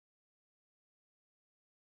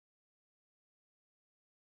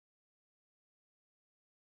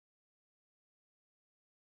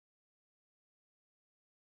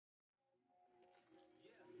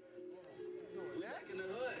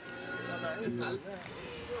nigga.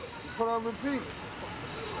 Put on repeat.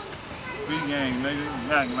 B-gang, nigga.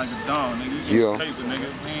 You acting like a dog, nigga. You just paper, nigga.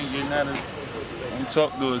 We ain't getting out of it. Don't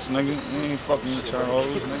talk to us, nigga. We ain't fucking with y'all hoes,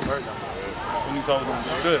 nigga. When these hoes on the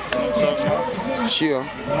strip, you know what I'm talking about? Chill.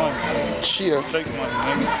 Money. Chill. Take money,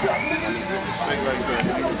 nigga. Shake like that,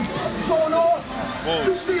 nigga. What's going on?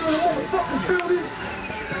 You see in the motherfucking building?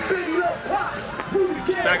 Baby up pops.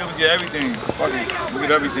 Back up and get everything. Fuck it. We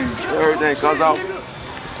get everything. Everything comes out.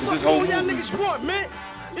 It's this whole y'all movie. niggas want, man?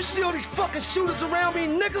 You see all these fucking shooters around me,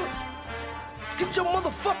 nigga? Get your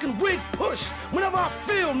motherfucking wig pushed whenever I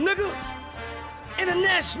film, nigga.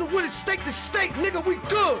 International with it, state to state, nigga, we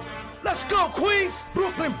good. Let's go, Queens,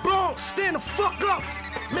 Brooklyn, Bronx, stand the fuck up.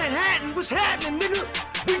 Manhattan, what's happening, nigga?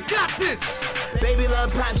 We got this. Baby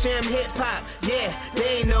love pop, jam, hip hop. Yeah,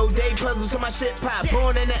 they ain't no day puzzles so my shit pop.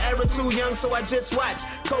 Born in the era, too young, so I just watch.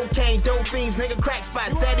 Cocaine, dope fiends, nigga, crack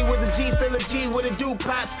spots. Daddy was a G, still a G with a do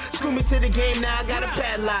pops. School me to the game, now I got a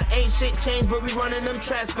padlock. Ain't shit changed, but we running them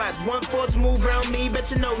trap spots. One force move around me,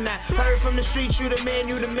 bet you know not. Heard from the streets, you the man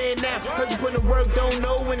now. Heard you put in work, don't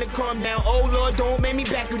know when to calm down. Oh Lord, don't make me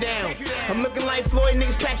back you down. I'm looking like Floyd,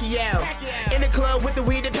 niggas pack you out. In the club with the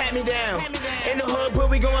weed that pat me down. In the hood, but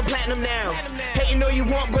we going platinum now. Hating all you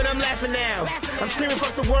want, but I'm laughing now. I'm screaming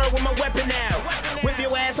fuck the world with my weapon now. Whip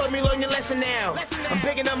your ass, hold me, learn your lesson now. I'm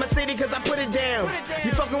bigging up my city cause I put it down.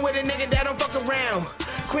 You fucking with a nigga that don't fuck around.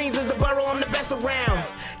 Queens is the borough, I'm the best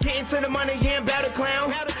around. Getting to the money, yeah, I'm bout to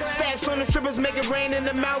clown. Stacks on the strippers, make it rain in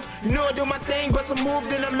the mouth. You know I do my thing, but some move,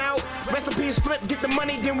 then I'm out. Recipes flip, get the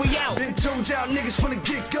money, then we out. Been told y'all niggas from the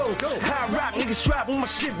get-go. High rock, niggas drop when my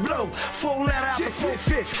shit blow. Full out out the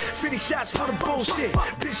 4-5. 50 shots for the bullshit.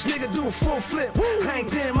 Bitch nigga do a full flip. I ain't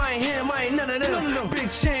them, I ain't him, I ain't none of them. Big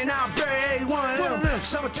chin, I'll bury every one of them.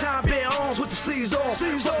 Summertime bare arms with the sleeves off.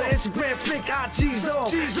 Fuck the Instagram flick, IG's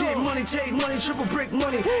off. Get money, take money, triple brick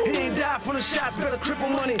money. He ain't died from the shots, better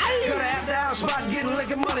cripple money. Gotta have the house spot, getting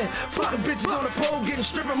liquor money. Fucking bitches on the pole, getting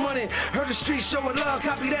stripper money. Heard the streets showing love,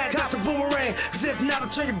 copy that, got some boomerang. Cause if not, I'll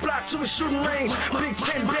turn your block to a shooting range. Big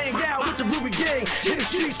 10 banged out with the Ruby gang. In the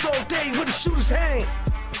streets all day where the shooters hang.